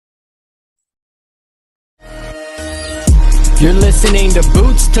You're listening to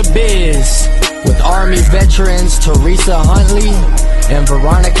Boots to Biz with Army veterans Teresa Huntley and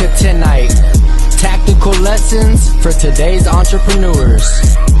Veronica Tenight. Tactical lessons for today's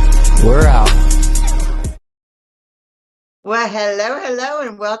entrepreneurs. We're out. Well, hello,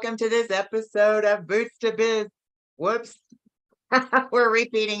 and welcome to this episode of Boots to Biz. Whoops. We're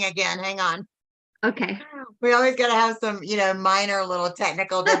repeating again. Hang on. Okay. We always got to have some, minor little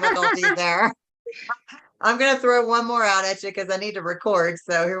technical difficulties there. I'm going to throw one more out at you because I need to record.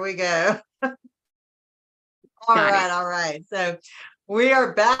 So here we go. All right. So we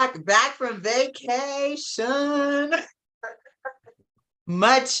are back from vacation.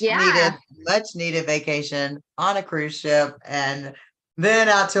 Much needed vacation on a cruise ship and then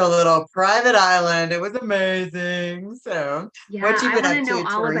out to a little private island. It was amazing. So what you been up to, know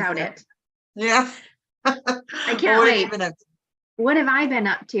all Teresa? about it. Yeah. I can't wait. What have I been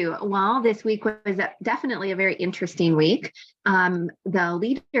up to? Well, this week was definitely a very interesting week. The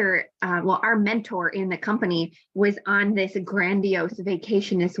leader, our mentor in the company was on this grandiose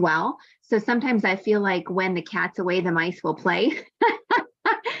vacation as well. So sometimes I feel like when the cat's away, the mice will play.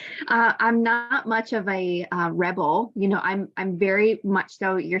 I'm not much of a rebel. I'm very much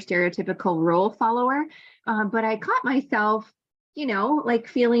so your stereotypical rule follower. But I caught myself, like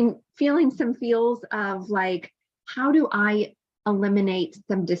feeling some feels of like, how do I eliminate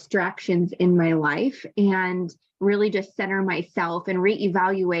some distractions in my life and really just center myself and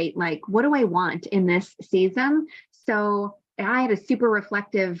reevaluate, like, what do I want in this season? So I had a super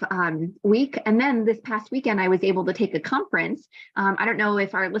reflective week. And then this past weekend, I was able to take a conference. I don't know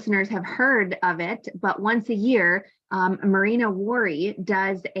if our listeners have heard of it, but once a year, Marina Wari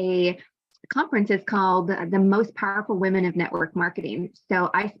does a conference. It's called The Most Powerful Women of Network Marketing.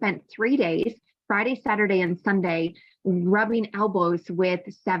 So I spent 3 days, Friday, Saturday, and Sunday, rubbing elbows with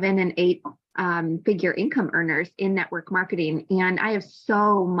 7 and 8 figure income earners in network marketing. And I have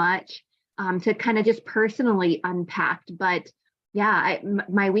so much to kind of just personally unpack. But yeah,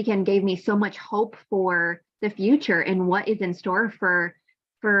 my weekend gave me so much hope for the future and what is in store for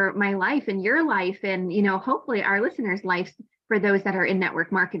my life and your life and, hopefully our listeners' lives for those that are in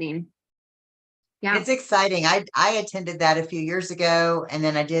network marketing. Yeah. It's exciting. I attended that a few years ago, and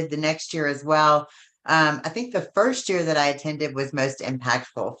then I did the next year as well. I think the first year that I attended was most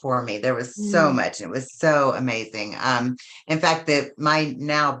impactful for me. There was so much. It was so amazing. In fact, my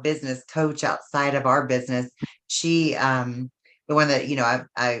now business coach outside of our business, she, the one that,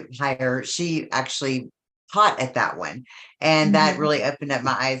 I hire, she actually taught at that one. And that really opened up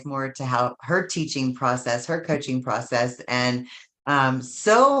my eyes more to how her teaching process, her coaching process, and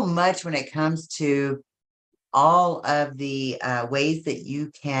so much when it comes to all of the ways that you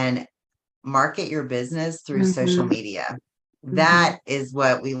can market your business through social media. That is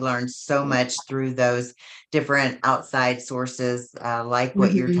what we learned so much through those different outside sources, like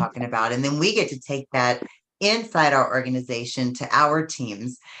what you're talking about. And then we get to take that inside our organization to our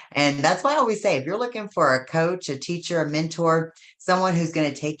teams. And that's why I always say, if you're looking for a coach, a teacher, a mentor, someone who's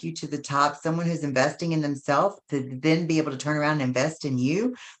going to take you to the top, someone who's investing in themselves to then be able to turn around and invest in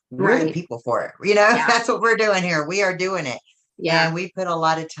you, we're the people for it. That's what we're doing here. We are doing it. Yeah. And we put a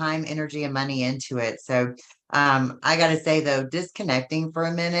lot of time, energy, and money into it. So I got to say, though, disconnecting for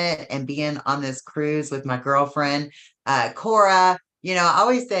a minute and being on this cruise with my girlfriend, Cora, I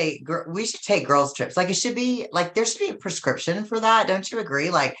always say we should take girls' trips. Like, it should be like, there should be a prescription for that. Don't you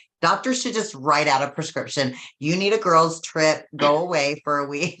agree? Like, doctors should just write out a prescription. You need a girls' trip, go away for a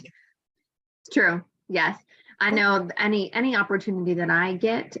week. True. Yes. I know any opportunity that I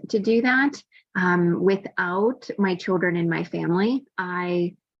get to do that without my children and my family,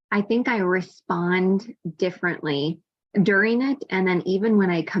 I think I respond differently during it. And then even when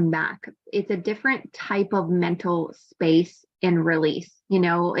I come back, it's a different type of mental space and release.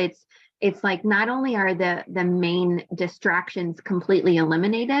 It's like not only are the main distractions completely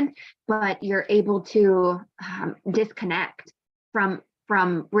eliminated, but you're able to disconnect from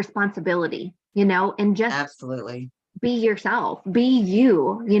responsibility, and just absolutely be yourself, be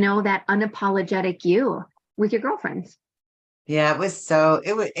you, that unapologetic you with your girlfriends. Yeah, it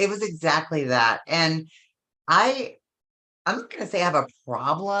was exactly that. And I'm not going to say I have a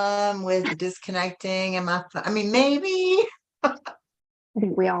problem with disconnecting maybe. I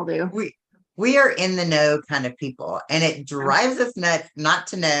think we all do. We are in the know kind of people, and it drives us nuts not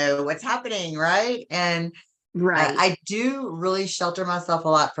to know what's happening, right? And I do really shelter myself a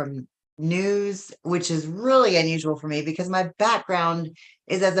lot from news, which is really unusual for me because my background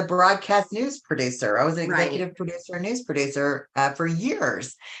is as a broadcast news producer. I was an executive producer and news producer for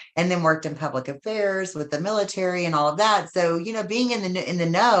years, and then worked in public affairs with the military and all of that. So, being in the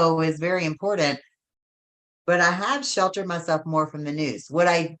know is very important. but I have sheltered myself more from the news. What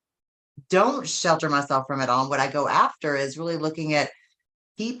I don't shelter myself from at all, and what I go after is really looking at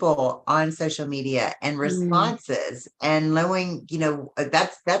people on social media and Mm, responses and knowing,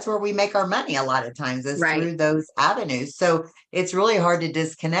 that's where we make our money a lot of times is right. through those avenues. So it's really hard to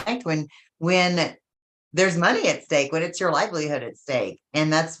disconnect when there's money at stake, when it's your livelihood at stake.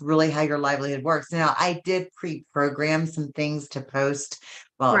 And that's really how your livelihood works. Now, I did pre-program some things to post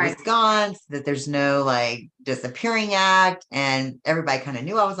while I was Right. gone so that there's no like disappearing act. And everybody kind of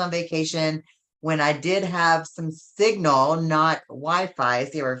knew I was on vacation. When I did have some signal, not Wi-Fi,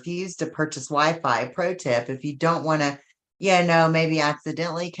 so I refused to purchase Wi-Fi. Pro tip, if you don't want to, maybe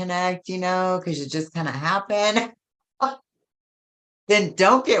accidentally connect, because it just kind of happened, then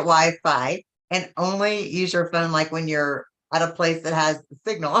don't get Wi-Fi and only use your phone like when you're at a place that has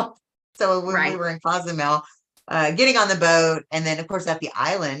signal. So when we Right. were in Cozumel, getting on the boat, and then of course at the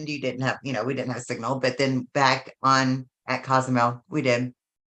island, you didn't have, we didn't have signal, but then back on at Cozumel, we did.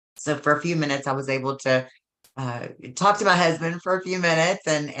 So for a few minutes, I was able to talk to my husband for a few minutes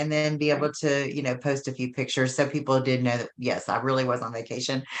and then be Right. able to, post a few pictures. So people did know that, yes, I really was on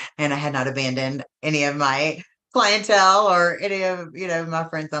vacation and I had not abandoned any of my clientele or any of, my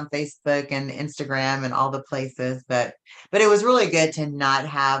friends on Facebook and Instagram and all the places. But it was really good to not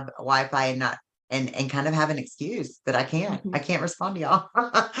have Wi-Fi and not, and kind of have an excuse that I Mhm. can't respond to y'all.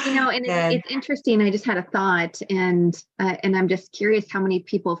 And And it's interesting. I just had a thought, and I'm just curious how many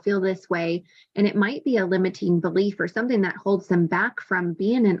people feel this way. And it might be a limiting belief or something that holds them back from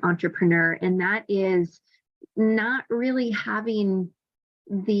being an entrepreneur, and that is not really having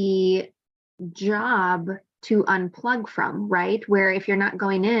the job to unplug from, right? Where if you're not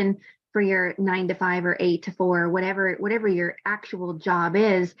going in for your 9 to 5 or 8 to 4, whatever your actual job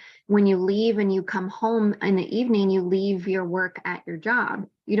is, when you leave and you come home in the evening, you leave your work at your job.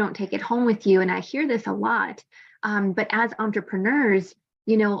 You don't take it home with you. And I hear this a lot. But as entrepreneurs,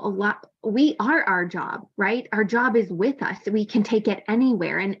 a lot, we are our job, right? Our job is with us. We can take it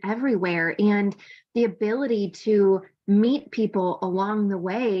anywhere and everywhere. And the ability to meet people along the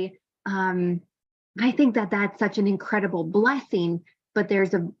way, I think that that's such an incredible blessing, but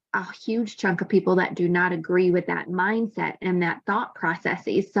there's a huge chunk of people that do not agree with that mindset and that thought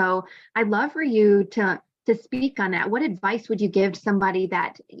processes. So I'd love for you to speak on that. What advice would you give to somebody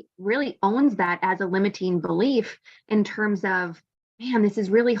that really owns that as a limiting belief in terms of, man, this is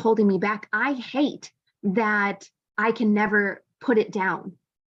really holding me back. I hate that I can never put it down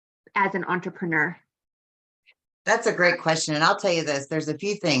as an entrepreneur. that's a great question. And I'll tell you this, there's a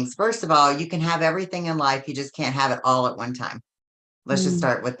few things. First of all, you can have everything in life. You just can't have it all at one time. Let's just Mm,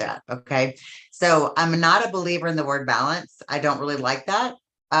 start with that. Okay. So I'm not a believer in the word balance. I don't really like that.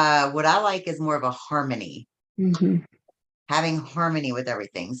 What I like is more of a harmony, mhm. having harmony with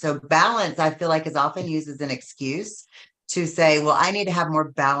everything. So balance, I feel like is often used as an excuse to say, well, I need to have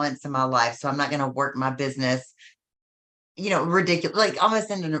more balance in my life. So I'm not going to work my business, ridiculous, like almost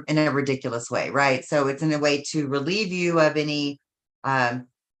in a ridiculous way. Right. So it's in a way to relieve you of any, um,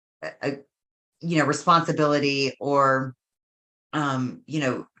 uh, responsibility or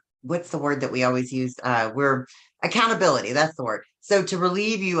what's the word that we always use? We're accountability. That's the word. So to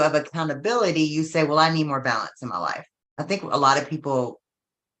relieve you of accountability, you say, well, I need more balance in my life. I think a lot of people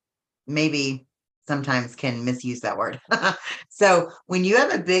maybe sometimes can misuse that word. So when you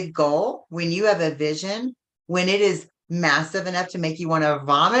have a big goal, when you have a vision, when it is massive enough to make you want to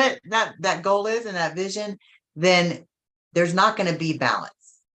vomit, that goal is and that vision, then there's not going to be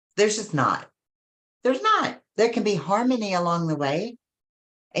balance. There's just not. There's not. There can be harmony along the way,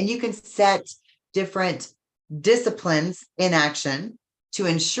 and you can set different disciplines in action to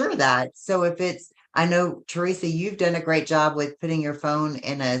ensure that. So if it's, I know, Teresa, you've done a great job with putting your phone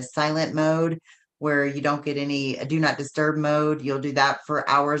in a silent mode where you don't get any do not disturb mode. You'll do that for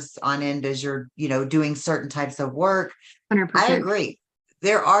hours on end as you're, doing certain types of work. I 100%. agree.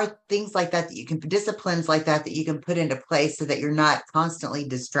 There are things like that disciplines like that you can put into place so that you're not constantly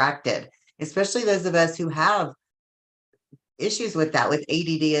distracted, especially those of us who have issues with that, with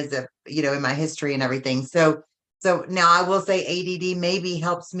ADD as a, in my history and everything. So now I will say ADD maybe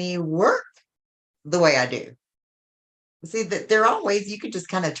helps me work the way I do. See that there are ways you could just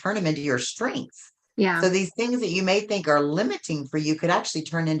kind of turn them into your strengths. Yeah, So these things that you may think are limiting for you could actually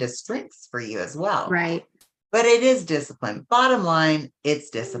turn into strengths for you as well. right. But it is discipline. Bottom line, it's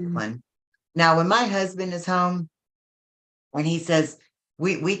Mm, discipline. Now, when my husband is home and he says,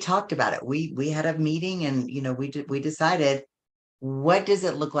 we talked about it. We had a meeting and we decided, what does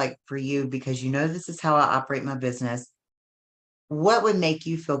it look like for you? Because this is how I operate my business. What would make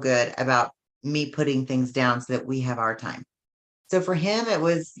you feel good about me putting things down so that we have our time? So for him, it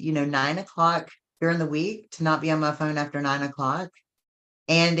was, 9 o'clock during the week to not be on my phone after 9 o'clock.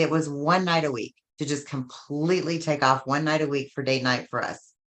 And it was one night a week to just completely take off one night a week for date night for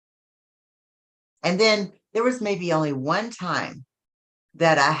us. And then there was maybe only one time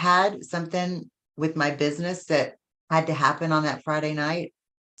that I had something with my business that had to happen on that Friday night.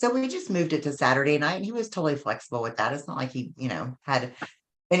 So we just moved it to Saturday night, and he was totally flexible with that. It's not like he, had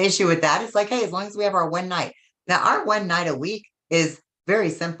an issue with that. It's like, hey, as long as we have our one night. Now, our one night a week is very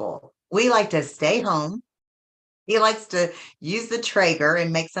simple. We like to stay home. He likes to use the Traeger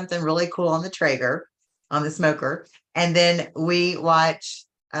and make something really cool on the Traeger, on the smoker. And then we watch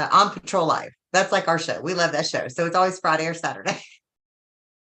On Patrol Live. That's like our show. We love that show. So it's always Friday or Saturday.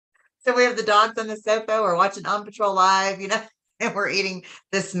 So we have the dogs on the sofa. We're watching On Patrol Live, and we're eating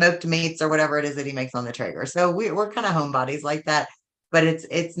the smoked meats or whatever it is that he makes on the Traeger. So we're kind of homebodies like that. But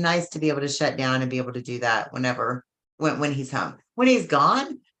it's nice to be able to shut down and be able to do that when he's home. When he's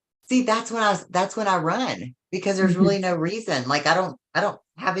gone, see, that's when I run, because there's really no reason. Like I don't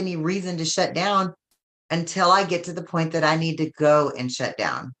have any reason to shut down until I get to the point that I need to go and shut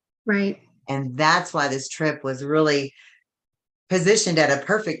down. Right. And that's why this trip was really positioned at a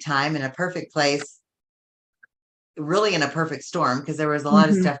perfect time in a perfect place, really in a perfect storm, because there was a lot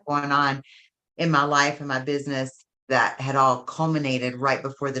of stuff going on in my life and my business that had all culminated right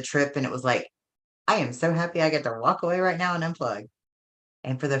before the trip. And it was like, I am so happy I get to walk away right now and unplug.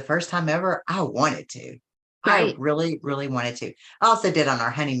 And for the first time ever, I wanted to. Right. I really, really wanted to. I also did on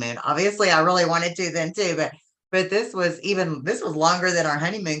our honeymoon. Obviously, I really wanted to then too, but this was longer than our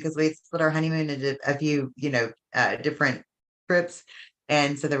honeymoon, because we split our honeymoon into a few, different trips.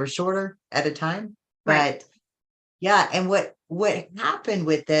 And so they were shorter at a time. Right. But yeah, and what happened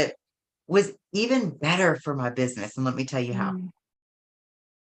with it was even better for my business. And let me tell you how.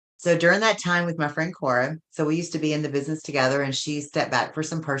 So during that time with my friend Cora, so we used to be in the business together, and she stepped back for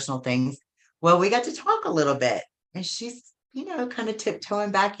some personal things. Well, we got to talk a little bit, and she's, kind of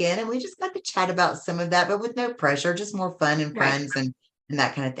tiptoeing back in, and we just got to chat about some of that, but with no pressure, just more fun and friends and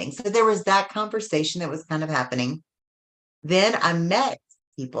that kind of thing. So there was that conversation that was kind of happening. Then I met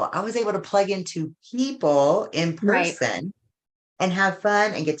people. I was able to plug into people in person and have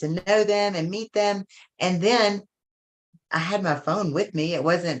fun and get to know them and meet them. And then I had my phone with me.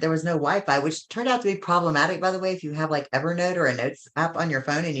 There was no Wi-Fi, which turned out to be problematic, by the way. If you have like Evernote or a notes app on your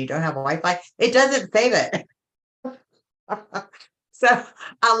phone and you don't have Wi-Fi, it doesn't save it. So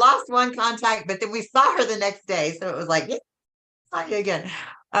I lost one contact, but then we saw her the next day. So it was like, yeah, saw you again.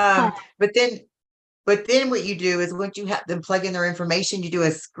 But then what you do is, once you have them plug in their information, you do a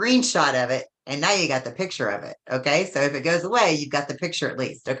screenshot of it, and now you got the picture of it. Okay. So if it goes away, you've got the picture at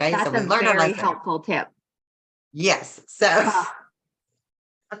least. Okay. That's so we a learned very helpful tip. Yes. So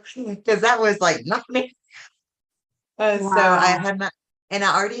because that was like not me. So I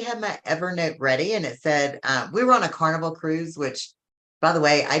already had my Evernote ready, and it said we were on a Carnival cruise, which, by the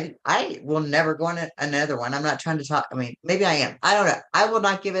way, I will never go on another one. I'm not trying to talk. I mean, maybe I am. I don't know. I will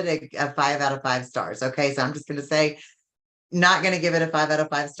not give it a 5 out of 5 stars. Okay, so I'm just going to say, not going to give it a 5 out of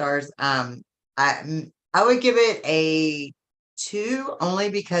 5 stars. I would give it a 2, only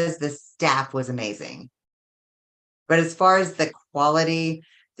because the staff was amazing. But as far as the quality,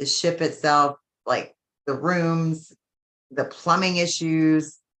 the ship itself, like the rooms, the plumbing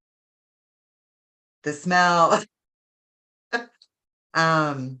issues, the smell,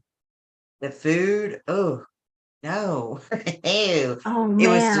 the food, oh no. Oh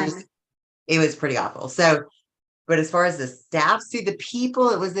man. It was pretty awful. So, but as far as the staff, see, the people,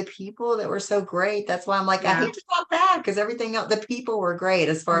 it was the people that were so great. That's why I'm like, I hate to talk bad, because everything else, the people were great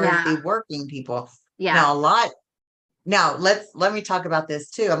as far as the working people. Now let me talk about this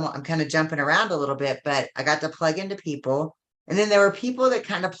too. I'm kind of jumping around a little bit, but I got to plug into people, and then there were people that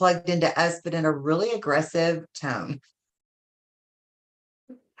kind of plugged into us, but in a really aggressive tone.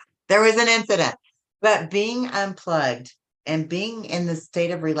 There was an incident, but being unplugged and being in the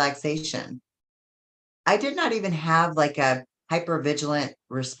state of relaxation, I did not even have like a hypervigilant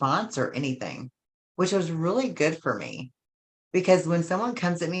response or anything, which was really good for me. Because when someone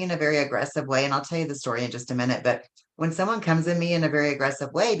comes at me in a very aggressive way, and I'll tell you the story in just a minute, but when someone comes at me in a very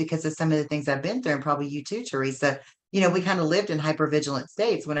aggressive way, because of some of the things I've been through, and probably you too, Teresa, we kind of lived in hypervigilant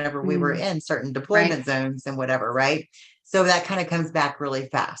states whenever we were in certain deployment zones and whatever, right? So that kind of comes back really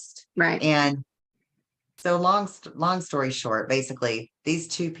fast. Right. And so long story short, basically, these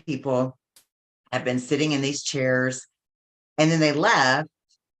two people have been sitting in these chairs, and then they left,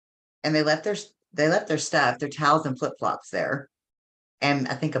 and they left their stuff, their towels and flip-flops there. And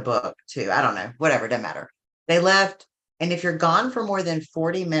I think a book too. I don't know, whatever, doesn't matter. They left. And if you're gone for more than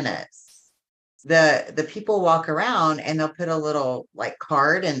 40 minutes, the people walk around and they'll put a little like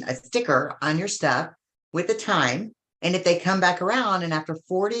card and a sticker on your stuff with the time. And if they come back around and after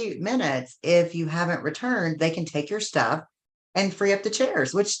 40 minutes, if you haven't returned, they can take your stuff and free up the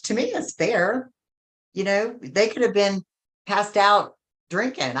chairs, which to me is fair. You know, they could have been passed out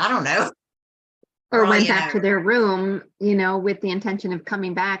drinking. I don't know. Or For all went you back know. to their room, with the intention of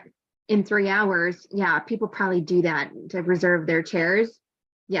coming back in 3 hours. Yeah, people probably do that to reserve their chairs.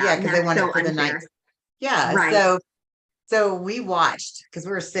 Yeah, Yeah, and because they that's want it so for the night. unfair. Yeah. Right. So we watched because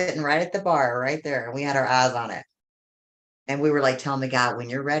we were sitting right at the bar right there and we had our eyes on it. And we were like telling the guy, when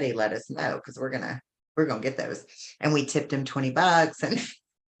you're ready, let us know because we're gonna get those. And we tipped him $20 and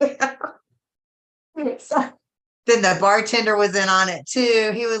so then the bartender was in on it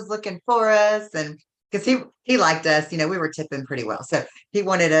too. He was looking for us and because he liked us, we were tipping pretty well. So he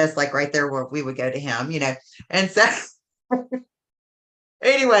wanted us like right there where we would go to him. And so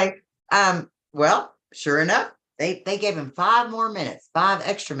anyway, well, sure enough, they gave him 5 more minutes, 5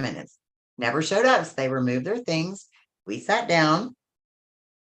 extra minutes. Never showed up. So they removed their things. We sat down.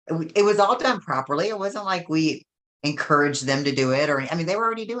 It was all done properly. It wasn't like we encouraged them to do it, or I mean, they were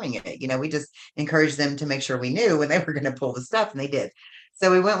already doing it. We just encouraged them to make sure we knew when they were going to pull the stuff, and they did.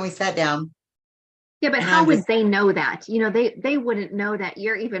 So we went and we sat down. Yeah, but And how I'm would just, they know that? They wouldn't know that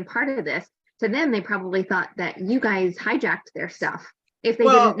you're even part of this. To them, they probably thought that you guys hijacked their stuff if they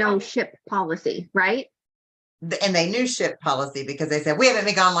didn't well, know ship policy, right? and they knew ship policy because they said, we haven't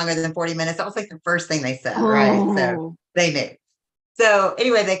been gone longer than 40 minutes. That was like the first thing they said, right? So Oh, they knew. So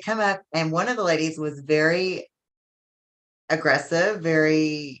anyway, they come up and one of the ladies was very aggressive,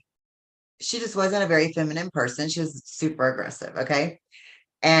 she just wasn't a very feminine person. She was super aggressive. Okay.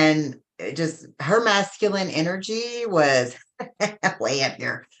 And just her masculine energy was way up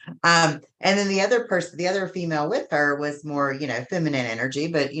here. And then the other female with her was more, feminine energy,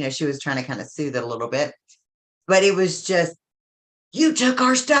 but she was trying to kind of soothe it a little bit. But it was just, you took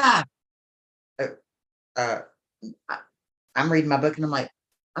our stuff. Uh, uh, I'm reading my book and I'm like,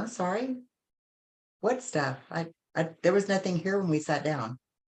 I'm sorry. What stuff? There was nothing here when we sat down.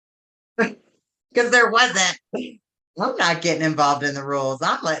 Because there wasn't. I'm not getting involved in the rules.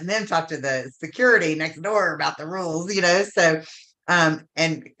 I'm letting them talk to the security next door about the rules, So,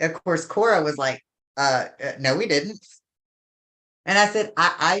 and of course, Cora was like, no, we didn't. And I said,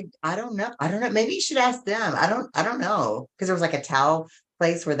 I don't know. I don't know. Maybe you should ask them. I don't know. Because there was like a towel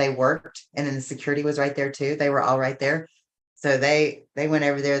place where they worked, and then the security was right there too. They were all right there. So they went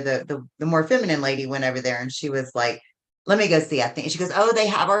over there. The more feminine lady went over there and she was like, let me go see. I think she goes, oh, they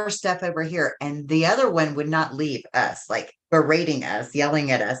have our stuff over here. And the other one would not leave us, like berating us,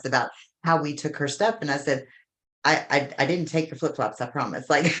 yelling at us about how we took her stuff. And I said, I didn't take your flip-flops, I promise.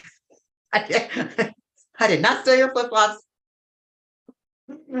 Like I did not steal your flip-flops.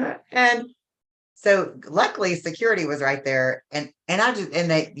 And so luckily security was right there. And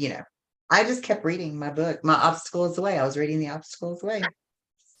I just kept reading my book. My Obstacle is the Way. I was reading The Obstacle is the Way.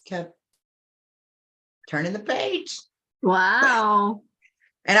 Kept turning the page. wow.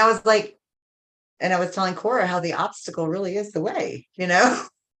 And I was like, and I was telling Cora how the obstacle really is the way,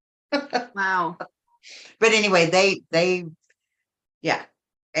 Wow. But anyway, yeah.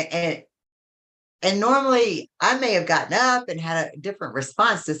 And normally I may have gotten up and had a different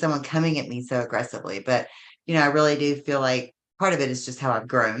response to someone coming at me so aggressively. But, I really do feel like part of it is just how I've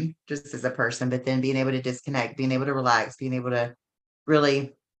grown just as a person, but then being able to disconnect, being able to relax, being able to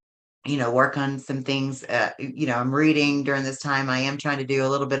really, work on some things. I'm reading during this time. I am trying to do a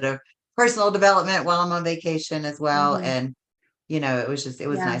little bit of personal development while I'm on vacation as well. Mhm. And, it was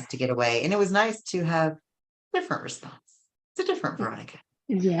Yeah. nice to get away. And it was nice to have different response. It's a different Veronica.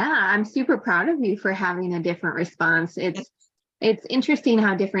 Yeah, I'm super proud of you for having a different response. It's interesting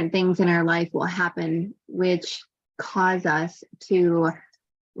how different things in our life will happen, which cause us to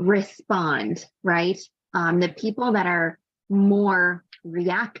respond, right? The people that are more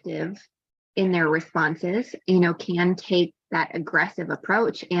reactive in their responses, can take that aggressive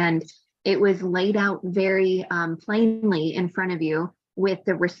approach. And it was laid out very plainly in front of you with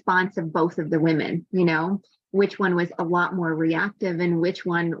the response of both of the women, which one was a lot more reactive and which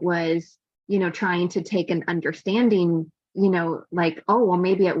one was, trying to take an understanding, like, oh, well,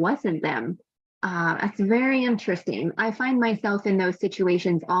 maybe it wasn't them. That's very interesting. I find myself in those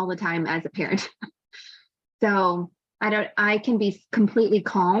situations all the time as a parent. So I can be completely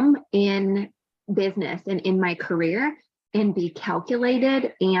calm in business and in my career and be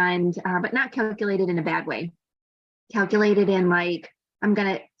calculated and, but not calculated in a bad way. Calculated in like, I'm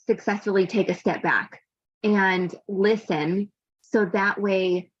going to successfully take a step back and listen. So that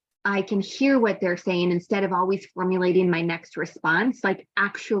way I can hear what they're saying instead of always formulating my next response, like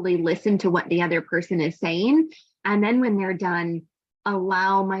actually listen to what the other person is saying. And then when they're done,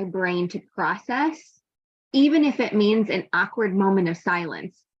 allow my brain to process, even if it means an awkward moment of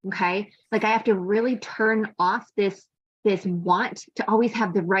silence. Okay. Like I have to really turn off this want to always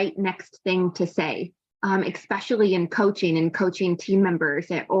have the right next thing to say, especially in coaching and coaching team members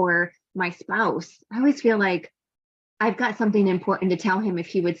or my spouse. I always feel like I've got something important to tell him if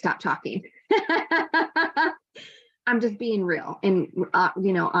he would stop talking. I'm just being real and,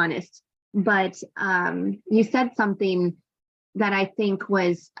 honest. But you said something that I think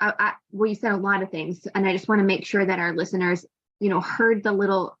was, well, you said a lot of things, and I just want to make sure that our listeners, heard the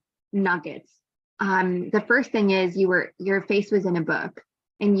little nuggets. The first thing is your face was in a book,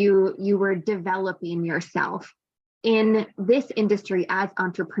 and you were developing yourself. In this industry as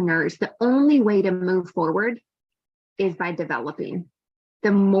entrepreneurs, the only way to move forward is by developing.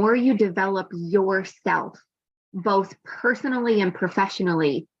 The more you develop yourself, both personally and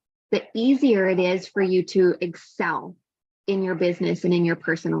professionally, the easier it is for you to excel in your business and in your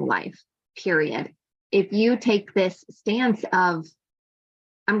personal life, period. If you take this stance of,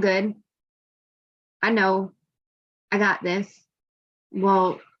 I'm good, I know, I got this,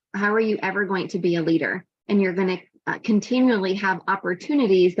 well, how are you ever going to be a leader? And you're going to continually have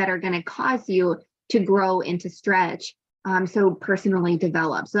opportunities that are going to cause you to grow and to stretch. So personally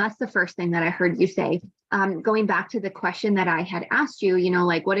develop. So that's the first thing that I heard you say. Going back to the question that I had asked you,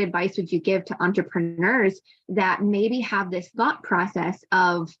 like what advice would you give to entrepreneurs that maybe have this thought process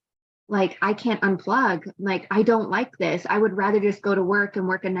of like, I can't unplug, like, I don't like this. I would rather just go to work and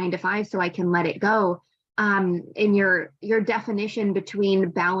work a 9 to 5 so I can let it go. In your definition between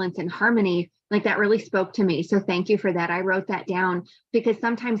balance and harmony, like that really spoke to me. So thank you for that. I wrote that down because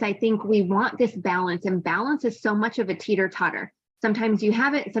sometimes I think we want this balance, and balance is so much of a teeter-totter. Sometimes you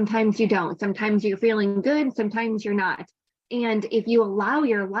have it, sometimes you don't. Sometimes you're feeling good, sometimes you're not. And if you allow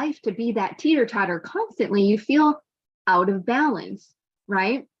your life to be that teeter-totter constantly, you feel out of balance,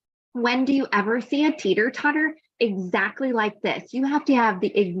 right? When do you ever see a teeter-totter? Exactly like this. You have to have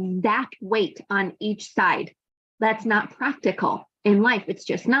the exact weight on each side. That's not practical in life. It's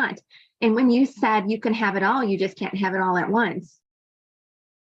just not. And when you said you can have it all, you just can't have it all at once.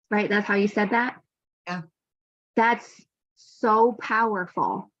 Right? That's how you said that? Yeah. That's so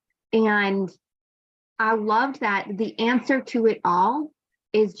powerful. And I loved that the answer to it all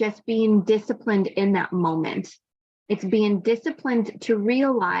is just being disciplined in that moment. It's being disciplined to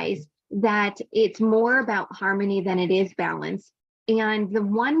realize that it's more about harmony than it is balance. And the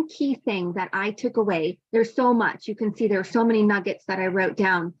one key thing that I took away, there's so much, you can see there's so many nuggets that I wrote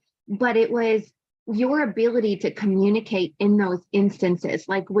down, but it was your ability to communicate in those instances,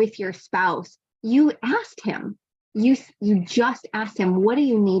 like with your spouse. You asked him, you just asked him, what do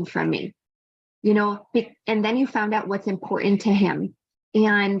you need from me? And then you found out what's important to him.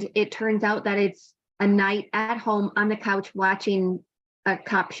 And it turns out that it's a night at home on the couch watching a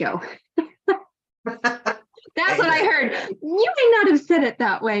cop show. That's what I heard. You may not have said it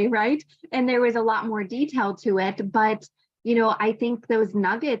that way, right? And there was a lot more detail to it. But, I think those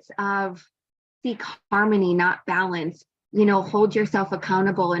nuggets of seek harmony, not balance, hold yourself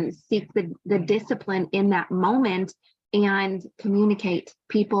accountable and seek the discipline in that moment and communicate.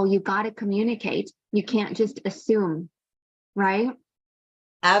 People, you got to communicate. You can't just assume, right?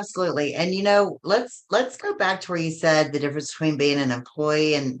 Absolutely. And let's go back to where you said the difference between being an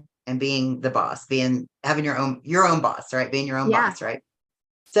employee and being the boss, having your own boss, right? Being your own boss, right?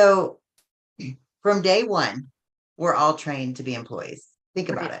 So from day one, we're all trained to be employees. Think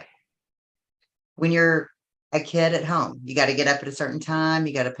about it. When you're a kid at home, you got to get up at a certain time.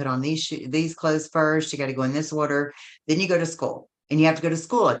 You got to put on these clothes first. You got to go in this order. Then you go to school. And you have to go to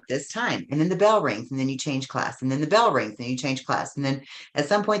school at this time. And then the bell rings and then you change class. And then the bell rings and you change class. And then at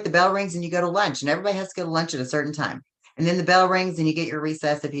some point the bell rings and you go to lunch, and everybody has to go to lunch at a certain time. And then the bell rings and you get your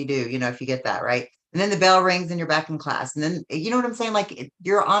recess if you do, if you get that, right? And then the bell rings and you're back in class. And then, you know what I'm saying? Like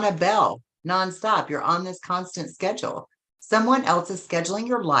you're on a bell nonstop. You're on this constant schedule. Someone else is scheduling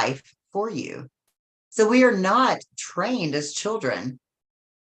your life for you. So we are not trained as children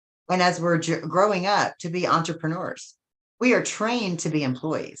and as we're growing up to be entrepreneurs. We are trained to be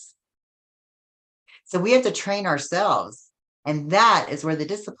employees. So we have to train ourselves. And that is where the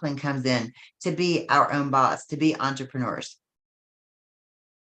discipline comes in, to be our own boss, to be entrepreneurs.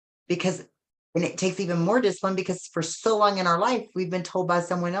 And it takes even more discipline because for so long in our life, we've been told by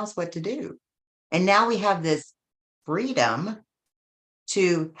someone else what to do. And now we have this freedom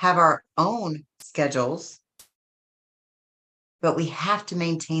to have our own schedules, but we have to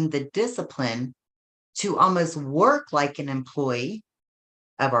maintain the discipline to almost work like an employee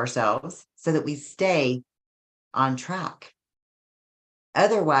of ourselves so that we stay on track.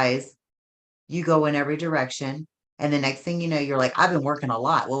 Otherwise, you go in every direction. And the next thing you know, you're like, I've been working a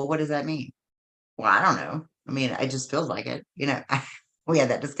lot. Well, what does that mean? Well, I don't know. I mean, it just feels like it. We had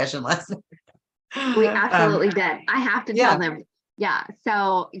that discussion last We night. absolutely did. I have to tell Yeah. them. Yeah.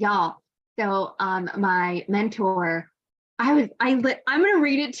 So y'all, my mentor, I'm going to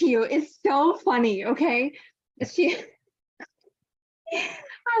read it to you. It's so funny. Okay. She,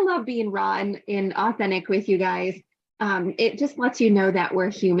 I love being raw and authentic with you guys. It just lets you know that we're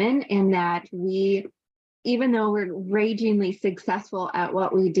human and that even though we're ragingly successful at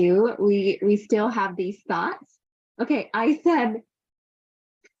what we do, we still have these thoughts. Okay. I said,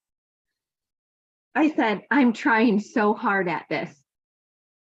 I'm trying so hard at this.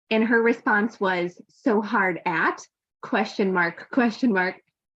 And her response was, so hard at ? And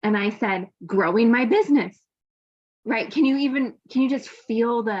I said, growing my business. Right. Can you just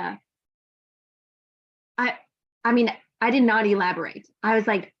feel I mean, I did not elaborate. I was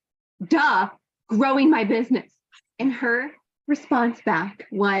like, duh, growing my business. And her response back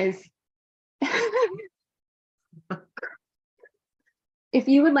was, if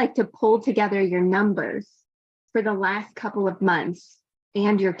you would like to pull together your numbers for the last couple of months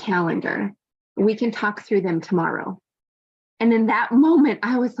and your calendar, we can talk through them tomorrow. And in that moment,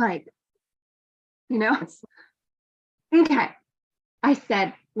 I was like, okay. I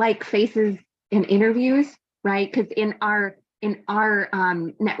said, like faces in interviews, right? Because in our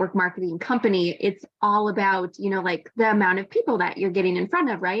network marketing company, it's all about, like the amount of people that you're getting in front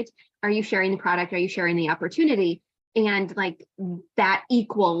of, right? Are you sharing the product? Are you sharing the opportunity? And like that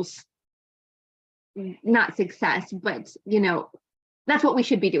equals not success, but that's what we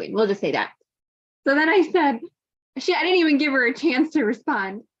should be doing. We'll just say that. So then I said, I didn't even give her a chance to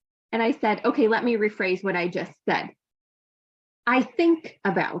respond. And I said, okay, let me rephrase what I just said. I think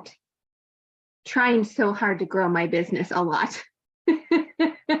about trying so hard to grow my business a lot. And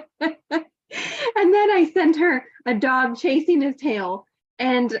then I sent her a dog chasing his tail.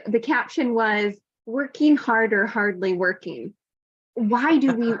 And the caption was, working harder, hardly working. Why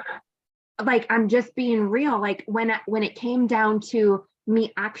do we, I'm just being real. Like when it came down to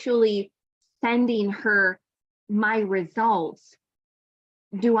me actually sending her my results,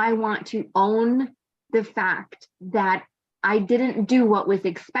 do I want to own the fact that I didn't do what was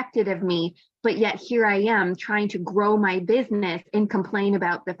expected of me, but yet here I am trying to grow my business and complain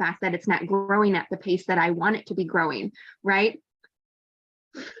about the fact that it's not growing at the pace that I want it to be growing, right?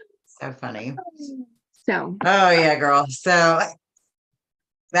 So funny. So. Oh yeah, girl. So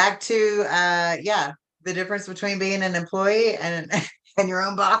back to the difference between being an employee and your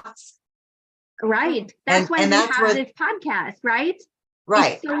own boss. Right. That's why we have this podcast, right?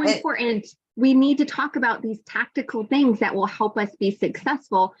 Right. It's so important. We need to talk about these tactical things that will help us be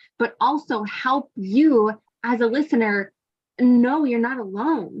successful, but also help you as a listener know you're not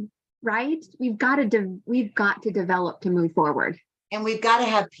alone, right? We've got to develop to move forward. And we've got to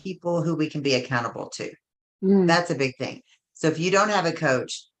have people who we can be accountable to. That's a big thing. So if you don't have a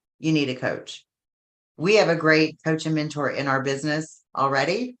coach, you need a coach. We have a great coach and mentor in our business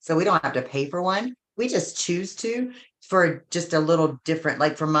already, so we don't have to pay for one. We just choose to for just a little different,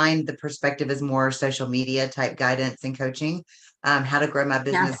 like for mine, the perspective is more social media type guidance and coaching, how to grow my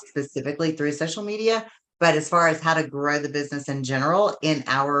business specifically through social media. But as far as how to grow the business in general in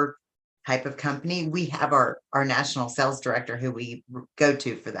our type of company, we have our national sales director who we go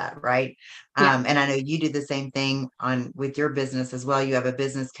to for that, right? And I know you do the same thing with your business as well. You have a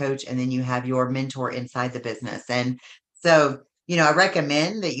business coach and then you have your mentor inside the business. And so, I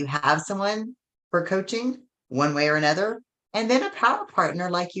recommend that you have someone for coaching one way or another, and then a power partner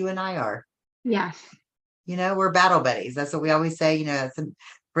like you and I are. Yes. We're battle buddies. That's what we always say,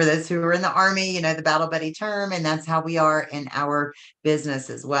 for those who are in the Army, the battle buddy term, and that's how we are in our business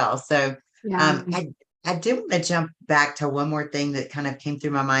as well. So I did want to jump back to one more thing that kind of came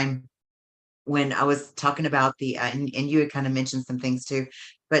through my mind when I was talking about and you had kind of mentioned some things too,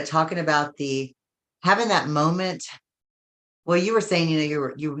 but talking about having that moment. Well, you were saying,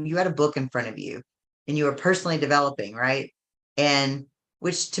 you had a book in front of you and you were personally developing, right? And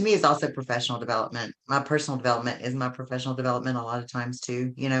which to me is also professional development. My personal development is my professional development a lot of times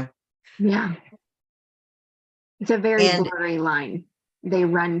too, Yeah. It's a very blurry line. They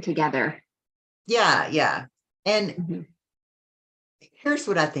run together. Yeah. Yeah. And here's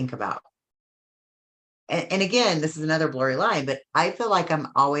what I think about. And again, this is another blurry line, but I feel like I'm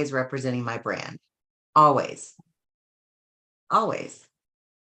always representing my brand. Always. I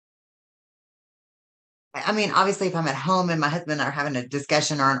mean, obviously, if I'm at home and my husband and I are having a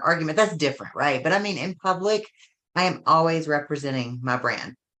discussion or an argument, that's different, right? But I mean, in public, I am always representing my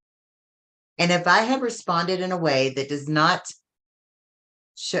brand. And if I have responded in a way that does not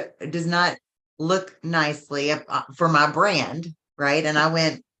look nicely for my brand, right? And I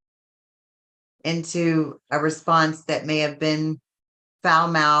went into a response that may have been foul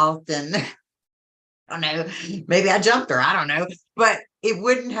mouthed and I don't know, maybe I jumped her, I don't know, but it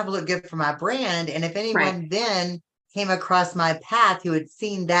wouldn't have looked good for my brand. And if anyone then came across my path who had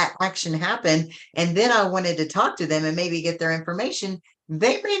seen that action happen, and then I wanted to talk to them and maybe get their information,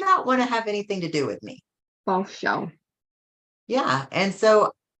 they may not want to have anything to do with me. Both show. Yeah. And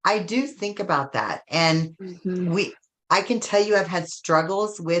so I do think about that. And I can tell you I've had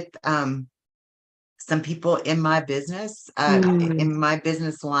struggles with some people in my business, in my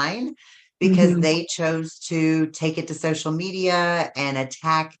business line, because they chose to take it to social media and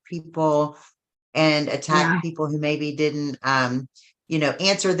attack people who maybe didn't,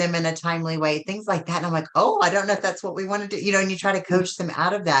 answer them in a timely way, things like that. And I'm like, oh, I don't know if that's what we want to do, and you try to coach them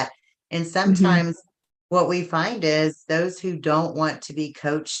out of that. And sometimes what we find is those who don't want to be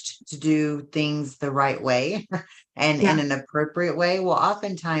coached to do things the right way and in an appropriate way will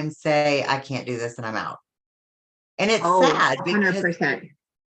oftentimes say, I can't do this and I'm out. And it's sad because 100%.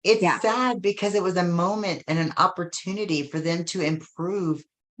 It's sad because it was a moment and an opportunity for them to improve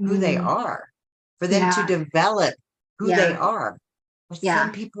who they are, for them to develop who they are. But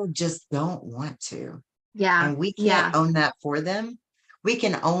some people just don't want to. Yeah. And we can't own that for them. We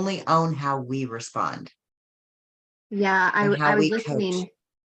can only own how we respond. Yeah. I was listening. Coach.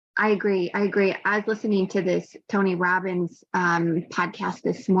 I agree. I was listening to this Tony Robbins podcast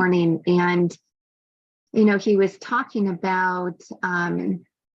this morning, and he was talking about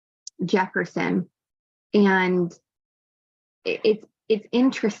Jefferson, and it's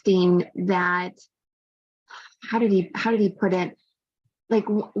interesting that how did he put it? Like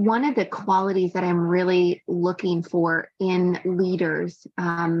one of the qualities that I'm really looking for in leaders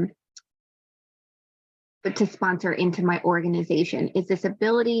to sponsor into my organization is this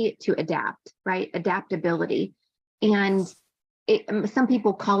ability to adapt, right? Adaptability. And some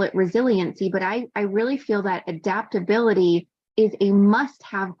people call it resiliency, but I really feel that adaptability is a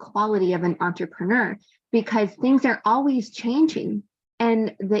must-have quality of an entrepreneur, because things are always changing.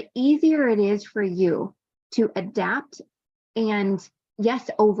 And the easier it is for you to adapt and yes,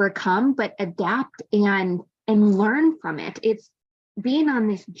 overcome, but adapt and learn from it. It's being on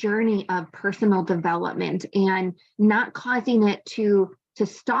this journey of personal development and not causing it to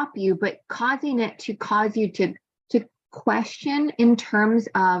stop you, but causing it to cause you to question in terms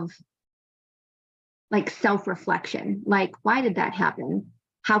of like self-reflection, like, why did that happen?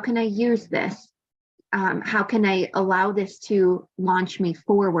 How can I use this? How can I allow this to launch me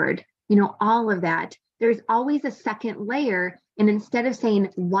forward? All of that. There's always a second layer. And instead of saying,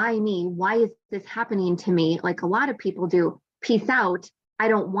 why me? Why is this happening to me? Like a lot of people do, peace out. I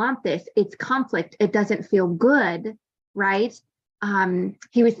don't want this. It's conflict. It doesn't feel good, right?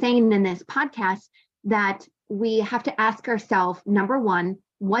 He was saying in this podcast that we have to ask ourselves, number one,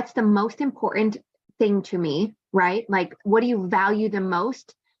 what's the most important thing to me, right? Like, what do you value the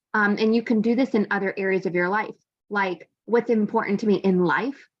most? And you can do this in other areas of your life. Like, what's important to me in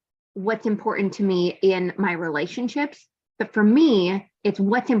life? What's important to me in my relationships? But for me, it's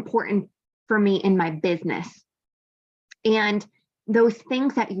what's important for me in my business. And those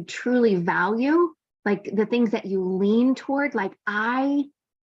things that you truly value, like the things that you lean toward, like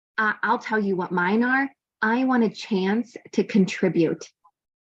I'll tell you what mine are. I want a chance to contribute.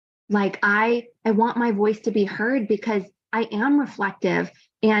 Like I want my voice to be heard because I am reflective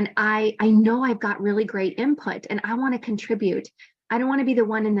and I know I've got really great input and I want to contribute. I don't want to be the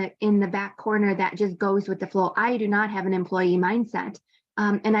one in the back corner that just goes with the flow. I do not have an employee mindset.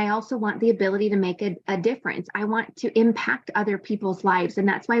 And I also want the ability to make a difference. I want to impact other people's lives. And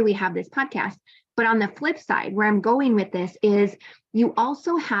that's why we have this podcast. But on the flip side, where I'm going with this is you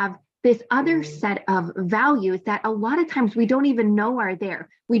also have this other set of values that a lot of times we don't even know are there.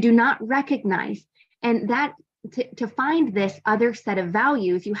 We do not recognize. And that to find this other set of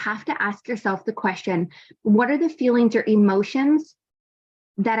values, you have to ask yourself the question, what are the feelings or emotions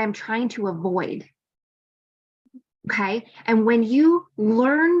that I'm trying to avoid? Okay. And when you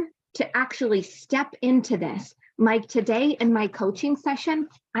learn to actually step into this, like today in my coaching session,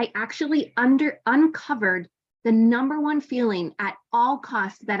 I actually uncovered the number one feeling at all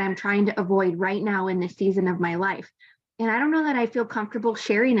costs that I'm trying to avoid right now in this season of my life. And I don't know that I feel comfortable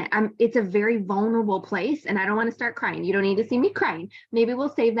sharing it. It's a very vulnerable place and I don't want to start crying. You don't need to see me crying. Maybe we'll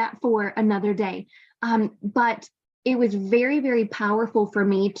save that for another day. But it was very, very powerful for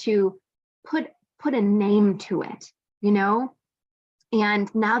me to put a name to it,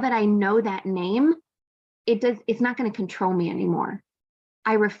 And now that I know that name, it's not going to control me anymore.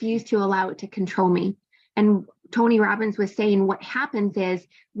 I refuse to allow it to control me. And Tony Robbins was saying what happens is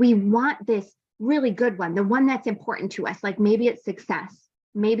we want this really good one, the one that's important to us. Like maybe it's success,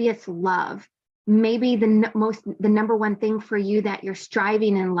 maybe it's love, maybe the number one thing for you that you're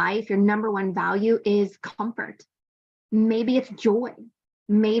striving in life, your number one value is comfort. Maybe it's joy.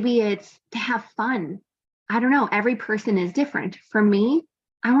 Maybe it's to have fun. I don't know. Every person is different. For me,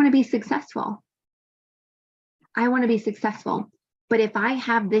 I want to be successful. I want to be successful. But if I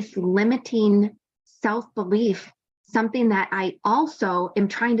have this limiting self-belief, something that I also am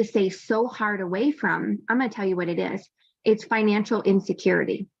trying to stay so hard away from, I'm going to tell you what it is. It's financial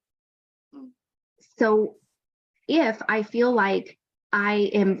insecurity. So if I feel like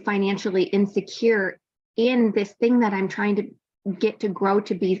I am financially insecure in this thing that I'm trying to get to grow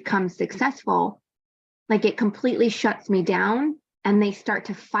to become successful, like it completely shuts me down and they start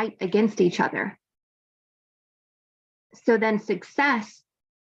to fight against each other. So then success,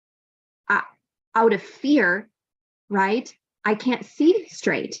 out of fear, right? I can't see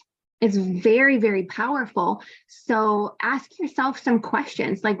straight. It's very, very powerful. So ask yourself some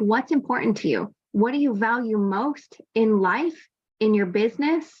questions like, what's important to you? What do you value most in life, in your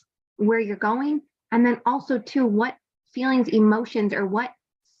business, where you're going? And then also too, what feelings, emotions, or what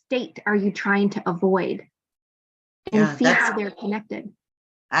state are you trying to avoid? And see how they're connected.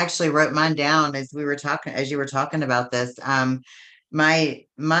 I actually wrote mine down as you were talking about this. My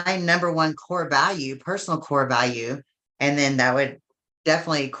number one core value, personal core value, and then that would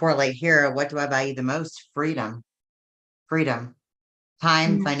definitely correlate here. What do I value the most? Freedom,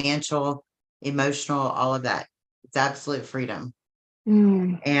 time, financial, emotional, all of that. It's absolute freedom.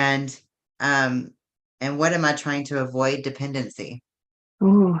 And what am I trying to avoid? Dependency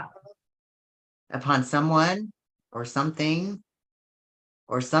upon someone or something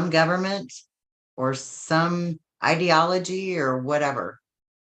or some government or some ideology or whatever.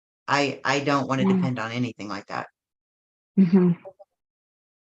 I don't want to depend on anything like that. And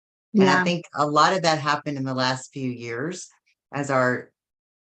I think a lot of that happened in the last few years as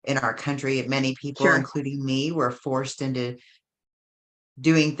in our country, many people, including me, were forced into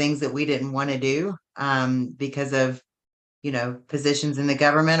doing things that we didn't want to do because of, positions in the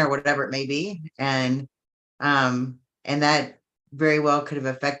government or whatever it may be. And that very well could have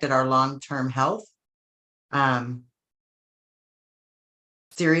affected our long-term health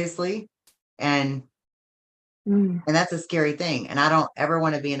seriously. And that's a scary thing. And I don't ever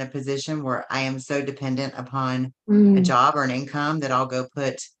want to be in a position where I am so dependent upon a job or an income that I'll go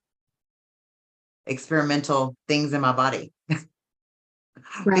put experimental things in my body.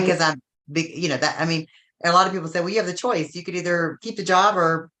 Because I'm big, a lot of people say, well, you have the choice. You could either keep the job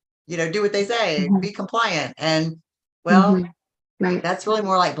or, do what they say, be compliant. And that's really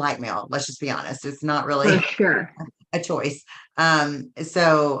more like blackmail. Let's just be honest. It's not really a choice.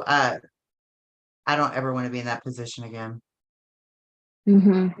 So I don't ever want to be in that position again.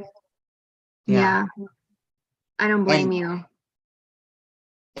 Yeah. I don't blame you.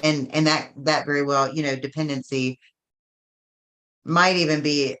 And that very well, dependency might even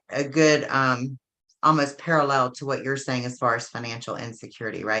be a good almost parallel to what you're saying as far as financial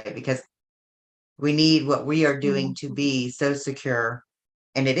insecurity, right? Because we need what we are doing to be so secure,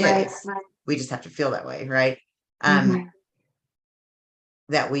 and it is. We just have to feel that way, right?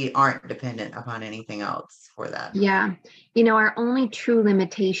 That we aren't dependent upon anything else for that. Yeah. Our only true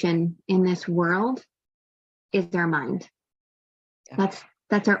limitation in this world is our mind.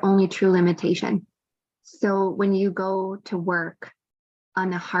 That's our only true limitation. So when you go to work on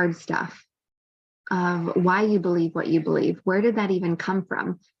the hard stuff of why you believe what you believe, where did that even come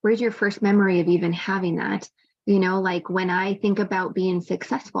from? Where's your first memory of even having that? Like when I think about being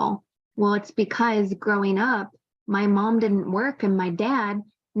successful, well, it's because growing up, my mom didn't work and my dad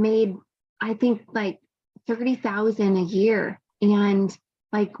made, I think, like $30,000 a year. And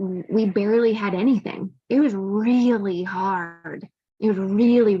like we barely had anything. It was really hard. It was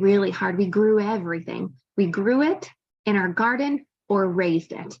really, really hard. We grew everything. We grew it in our garden or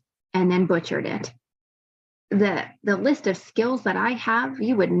raised it and then butchered it. The list of skills that I have,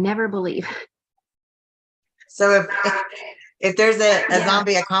 you would never believe. So if there's a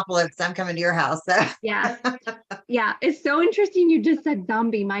zombie apocalypse, I'm coming to your house. So. Yeah. It's so interesting. You just said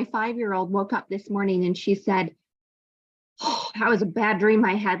zombie. My 5-year-old woke up this morning and she said, "Oh, that was a bad dream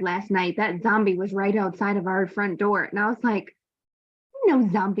I had last night. That zombie was right outside of our front door." And I was like,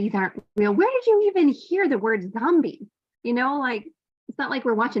 zombies aren't real. Where did you even hear the word zombie? Like, it's not like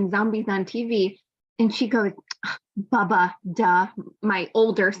we're watching zombies on TV. And she goes, "Bubba, duh, my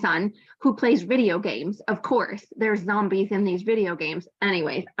older son who plays video games. Of course, there's zombies in these video games."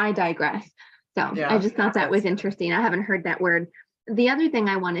 Anyways, I digress. So I Yeah, just thought that was interesting. I haven't heard that word. The other thing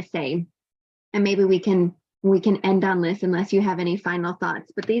I want to say, and maybe we can end on this unless you have any final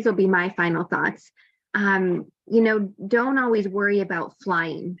thoughts, but these will be my final thoughts. Don't always worry about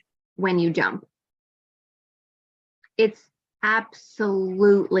flying when you jump. It's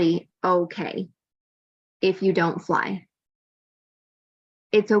absolutely okay if you don't fly.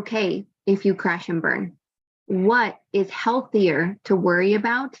 It's okay if you crash and burn. What is healthier to worry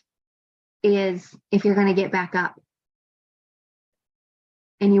about is if you're going to get back up.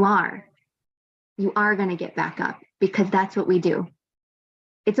 And you are going to get back up, because that's what we do.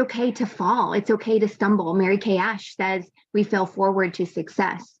 It's okay to fall. It's okay to stumble. Mary Kay Ash says we fail forward to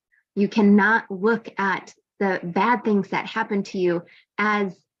success. You cannot look at the bad things that happen to you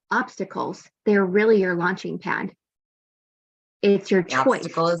as obstacles. They're really your launching pad. It's your the choice.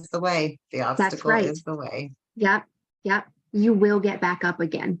 obstacle is the way. The obstacle right. is the way. Yep. You will get back up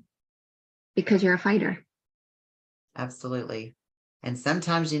again because you're a fighter. Absolutely. And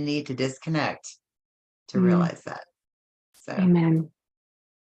sometimes you need to disconnect to realize that. So, Amen.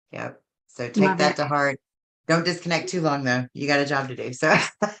 yep. So take Love that it. to heart. Don't disconnect too long, though. You got a job to do. So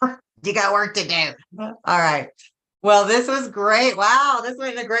you got work to do. All right. Well, this was great. Wow. This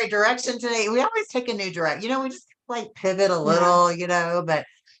went in a great direction today. We always take a new direction. We just like pivot a little, but I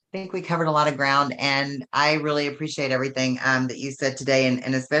think we covered a lot of ground, and I really appreciate everything that you said today,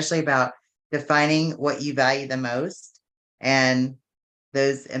 and especially about defining what you value the most and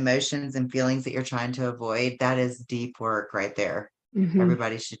those emotions and feelings that you're trying to avoid. That is deep work right there.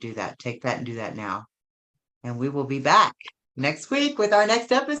 Everybody should do that. Take that and do that now. And we will be back next week with our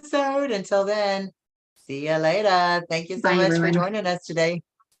next episode. Until then, see you later. Thank you so much for joining us today.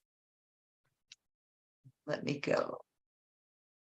 Let me go.